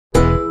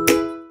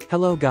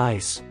Hello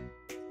guys.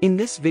 In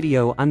this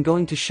video I'm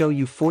going to show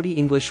you 40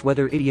 English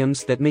weather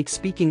idioms that make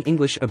speaking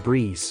English a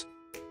breeze.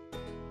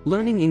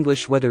 Learning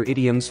English weather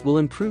idioms will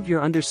improve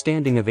your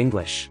understanding of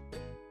English.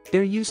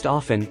 They're used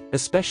often,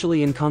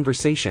 especially in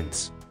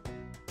conversations.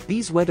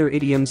 These weather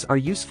idioms are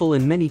useful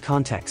in many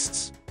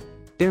contexts.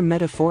 They're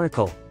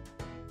metaphorical.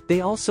 They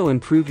also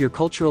improve your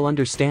cultural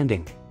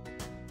understanding.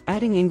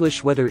 Adding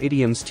English weather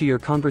idioms to your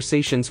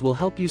conversations will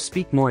help you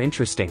speak more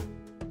interesting.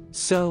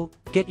 So,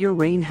 get your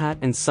rain hat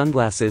and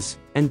sunglasses,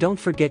 and don't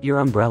forget your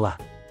umbrella.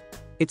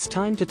 It's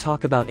time to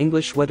talk about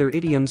English weather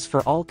idioms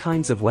for all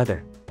kinds of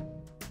weather.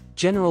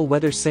 General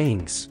weather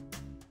sayings.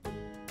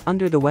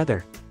 Under the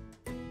weather.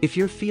 If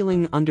you're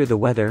feeling under the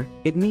weather,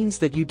 it means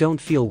that you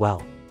don't feel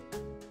well.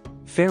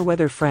 Fair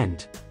weather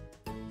friend.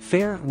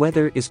 Fair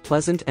weather is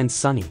pleasant and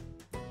sunny.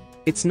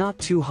 It's not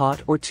too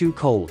hot or too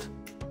cold.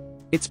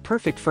 It's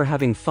perfect for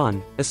having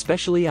fun,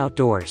 especially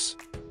outdoors.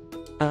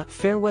 A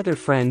fair weather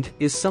friend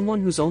is someone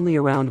who's only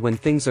around when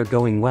things are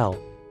going well,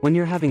 when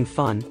you're having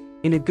fun,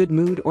 in a good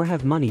mood or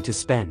have money to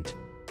spend.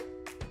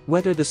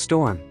 Weather the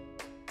storm.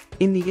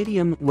 In the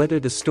idiom weather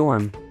the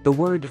storm, the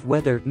word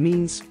weather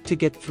means to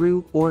get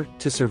through or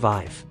to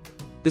survive.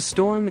 The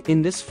storm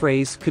in this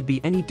phrase could be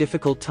any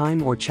difficult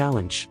time or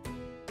challenge.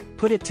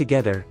 Put it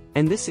together,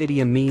 and this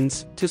idiom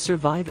means to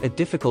survive a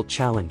difficult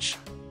challenge.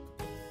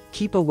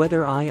 Keep a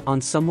weather eye on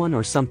someone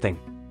or something.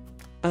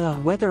 A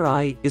weather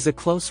eye is a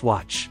close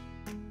watch.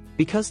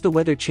 Because the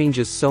weather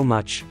changes so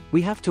much,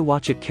 we have to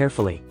watch it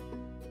carefully.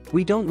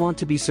 We don't want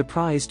to be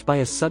surprised by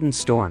a sudden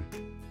storm.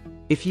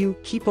 If you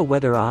keep a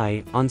weather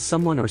eye on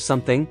someone or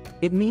something,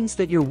 it means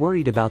that you're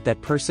worried about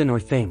that person or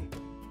thing.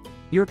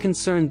 You're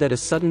concerned that a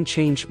sudden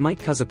change might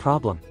cause a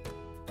problem.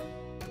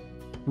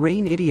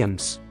 Rain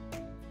idioms.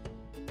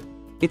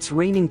 It's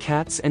raining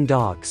cats and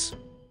dogs.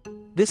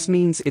 This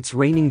means it's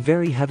raining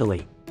very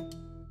heavily.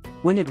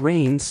 When it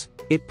rains,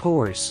 it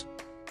pours.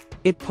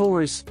 It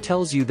pours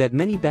tells you that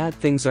many bad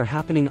things are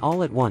happening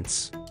all at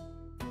once.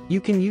 You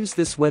can use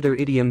this weather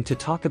idiom to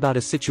talk about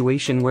a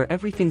situation where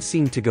everything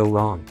seemed to go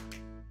wrong.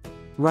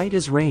 Right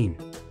as rain.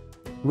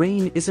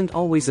 Rain isn't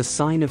always a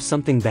sign of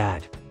something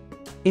bad.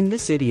 In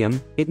this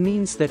idiom, it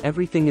means that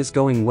everything is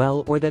going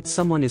well or that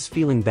someone is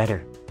feeling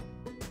better.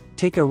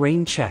 Take a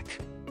rain check.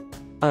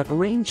 A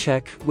rain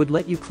check would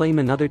let you claim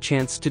another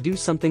chance to do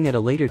something at a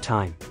later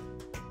time.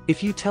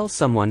 If you tell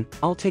someone,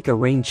 "I'll take a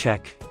rain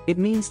check," it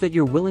means that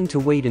you're willing to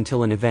wait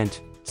until an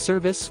event,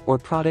 service, or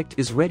product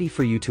is ready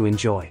for you to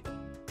enjoy.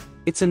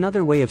 It's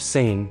another way of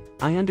saying,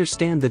 "I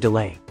understand the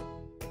delay.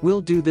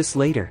 We'll do this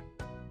later."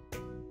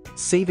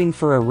 Saving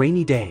for a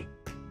rainy day.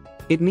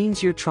 It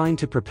means you're trying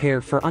to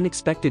prepare for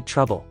unexpected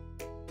trouble.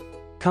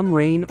 Come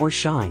rain or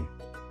shine.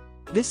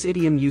 This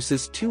idiom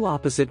uses two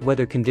opposite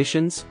weather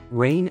conditions,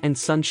 rain and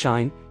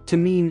sunshine, to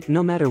mean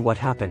no matter what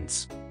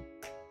happens.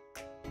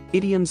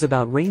 Idioms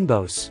about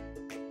rainbows.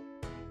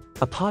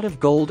 A pot of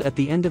gold at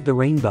the end of the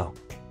rainbow.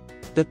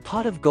 The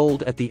pot of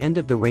gold at the end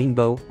of the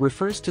rainbow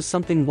refers to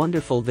something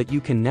wonderful that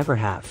you can never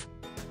have.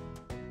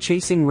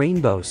 Chasing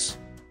rainbows.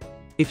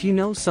 If you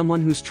know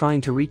someone who's trying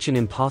to reach an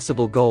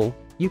impossible goal,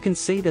 you can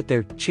say that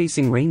they're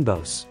chasing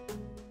rainbows.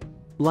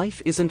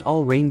 Life isn't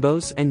all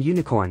rainbows and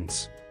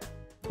unicorns.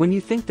 When you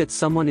think that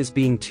someone is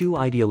being too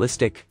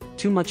idealistic,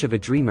 too much of a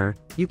dreamer,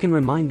 you can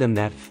remind them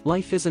that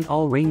life isn't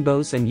all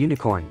rainbows and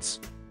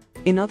unicorns.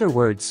 In other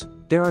words,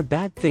 there are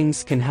bad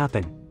things can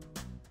happen.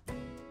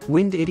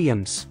 Wind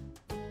idioms.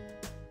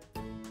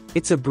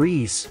 It's a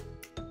breeze.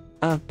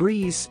 A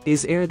breeze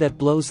is air that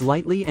blows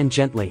lightly and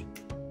gently.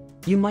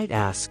 You might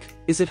ask,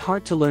 is it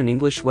hard to learn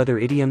English weather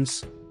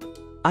idioms?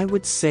 I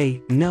would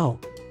say, no.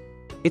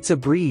 It's a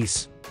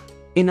breeze.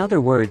 In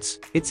other words,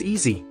 it's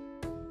easy.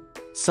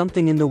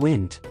 Something in the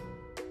wind.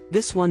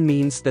 This one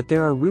means that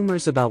there are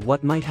rumors about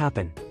what might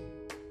happen.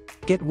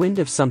 Get wind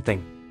of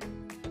something.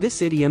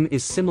 This idiom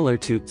is similar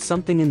to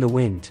something in the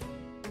wind.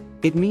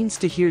 It means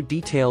to hear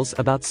details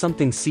about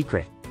something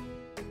secret.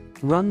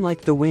 Run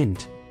like the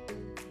wind.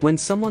 When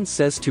someone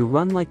says to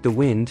run like the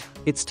wind,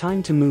 it's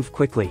time to move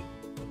quickly.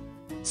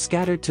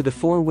 Scattered to the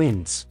four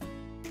winds.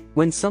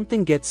 When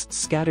something gets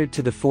scattered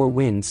to the four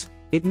winds,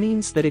 it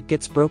means that it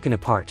gets broken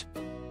apart.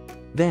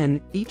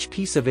 Then, each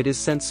piece of it is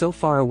sent so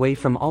far away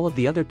from all of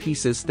the other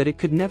pieces that it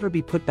could never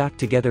be put back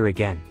together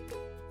again.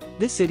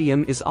 This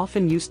idiom is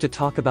often used to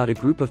talk about a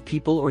group of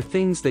people or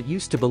things that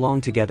used to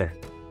belong together.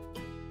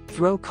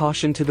 Throw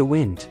caution to the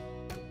wind.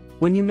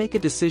 When you make a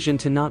decision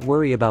to not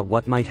worry about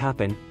what might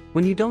happen,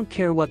 when you don't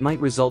care what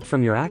might result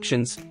from your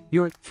actions,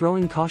 you're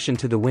throwing caution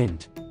to the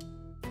wind.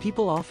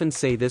 People often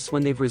say this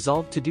when they've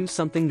resolved to do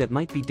something that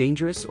might be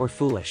dangerous or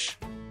foolish.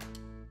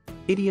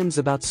 Idioms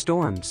about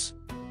storms.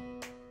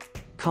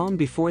 Calm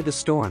before the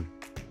storm.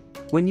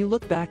 When you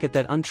look back at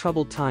that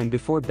untroubled time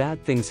before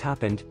bad things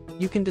happened,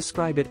 you can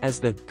describe it as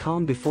the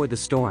calm before the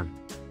storm.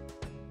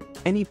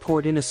 Any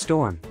port in a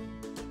storm.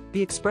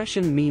 The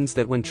expression means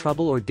that when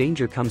trouble or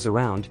danger comes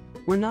around,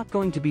 we're not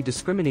going to be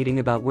discriminating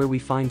about where we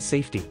find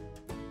safety.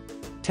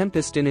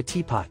 Tempest in a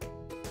teapot.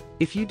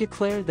 If you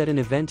declare that an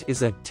event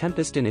is a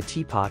tempest in a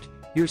teapot,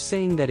 you're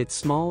saying that it's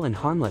small and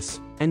harmless,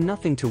 and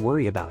nothing to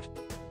worry about.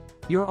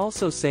 You're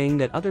also saying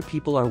that other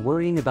people are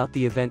worrying about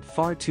the event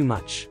far too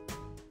much.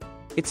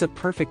 It's a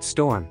perfect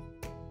storm.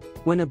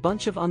 When a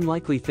bunch of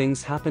unlikely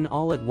things happen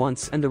all at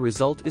once and the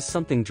result is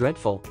something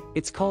dreadful,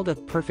 it's called a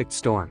perfect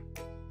storm.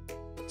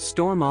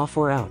 Storm off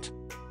or out.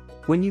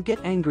 When you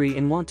get angry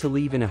and want to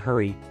leave in a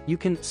hurry, you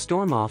can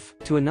storm off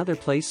to another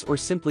place or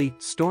simply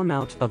storm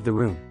out of the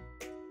room.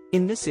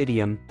 In this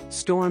idiom,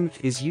 storm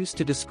is used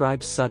to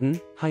describe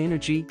sudden,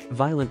 high-energy,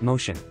 violent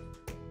motion.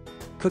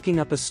 Cooking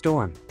up a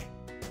storm.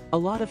 A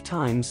lot of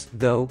times,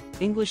 though,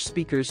 English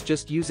speakers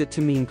just use it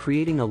to mean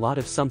creating a lot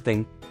of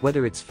something,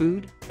 whether it's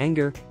food,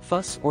 anger,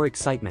 fuss, or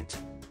excitement.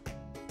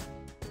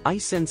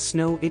 Ice and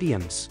snow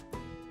idioms.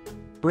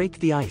 Break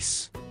the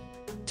ice.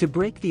 To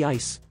break the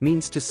ice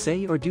means to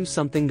say or do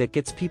something that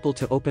gets people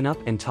to open up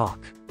and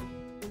talk.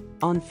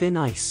 On thin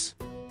ice.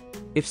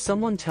 If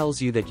someone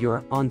tells you that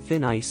you're on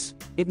thin ice,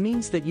 it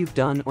means that you've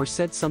done or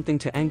said something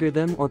to anger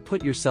them or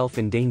put yourself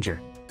in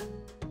danger.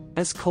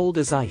 As cold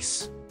as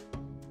ice.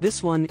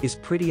 This one is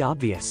pretty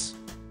obvious.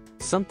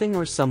 Something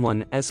or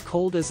someone as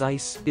cold as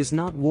ice is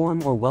not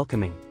warm or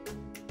welcoming.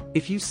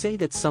 If you say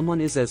that someone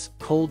is as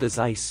cold as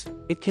ice,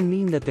 it can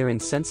mean that they're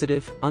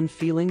insensitive,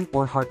 unfeeling,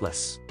 or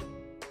heartless.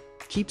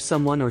 Keep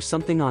someone or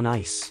something on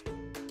ice.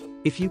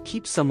 If you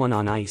keep someone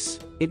on ice,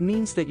 it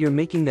means that you're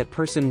making that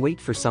person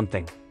wait for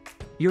something.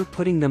 You're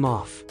putting them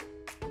off.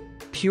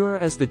 Pure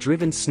as the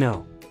driven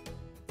snow.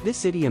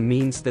 This idiom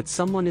means that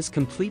someone is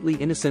completely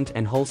innocent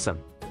and wholesome.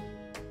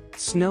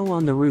 Snow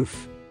on the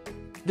roof.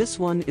 This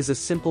one is a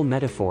simple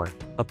metaphor.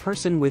 A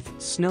person with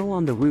snow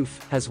on the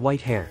roof has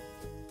white hair.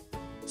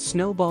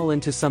 Snowball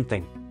into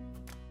something.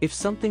 If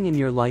something in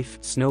your life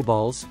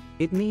snowballs,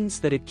 it means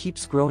that it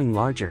keeps growing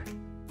larger.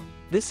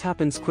 This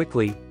happens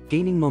quickly,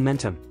 gaining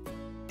momentum.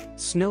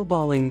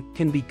 Snowballing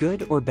can be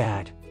good or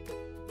bad.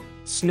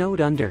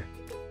 Snowed under.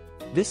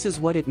 This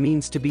is what it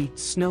means to be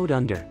snowed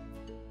under.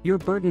 You're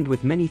burdened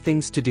with many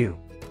things to do.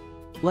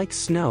 Like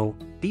snow,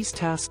 these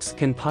tasks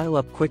can pile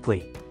up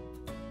quickly.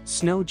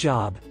 Snow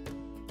job.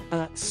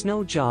 A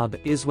snow job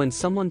is when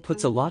someone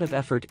puts a lot of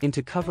effort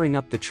into covering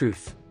up the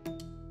truth.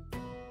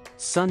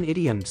 Sun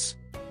idioms.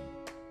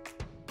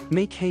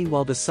 Make hay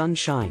while the sun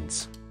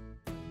shines.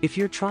 If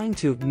you're trying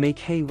to make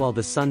hay while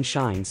the sun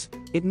shines,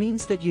 it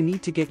means that you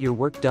need to get your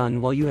work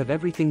done while you have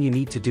everything you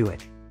need to do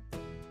it.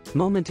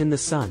 Moment in the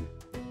sun.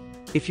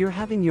 If you're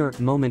having your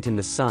moment in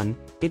the sun,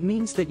 it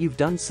means that you've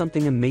done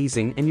something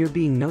amazing and you're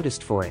being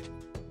noticed for it.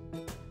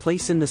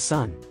 Place in the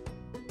sun.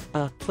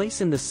 A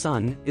place in the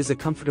sun is a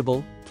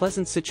comfortable,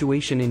 pleasant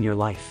situation in your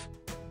life.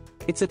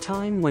 It's a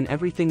time when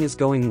everything is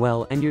going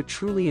well and you're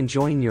truly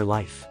enjoying your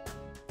life.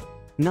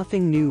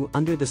 Nothing new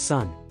under the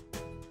sun.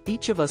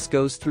 Each of us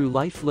goes through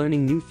life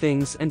learning new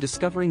things and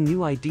discovering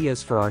new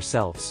ideas for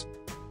ourselves.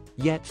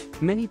 Yet,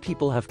 many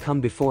people have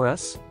come before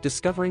us,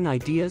 discovering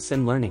ideas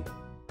and learning.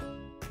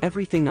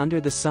 Everything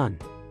under the sun.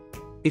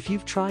 If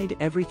you've tried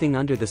everything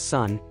under the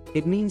sun,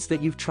 it means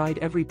that you've tried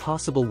every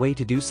possible way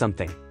to do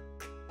something.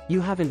 You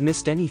haven't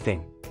missed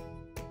anything.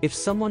 If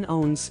someone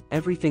owns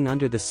everything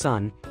under the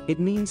sun, it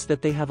means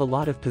that they have a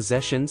lot of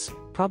possessions,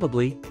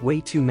 probably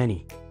way too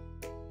many.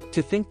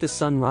 To think the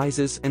sun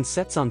rises and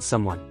sets on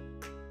someone.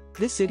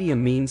 This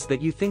idiom means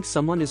that you think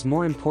someone is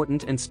more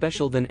important and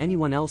special than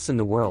anyone else in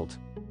the world.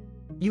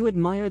 You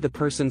admire the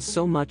person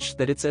so much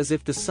that it's as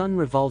if the sun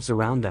revolves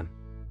around them.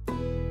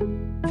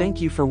 Thank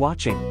you for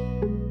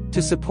watching.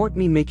 To support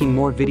me making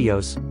more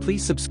videos,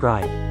 please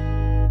subscribe.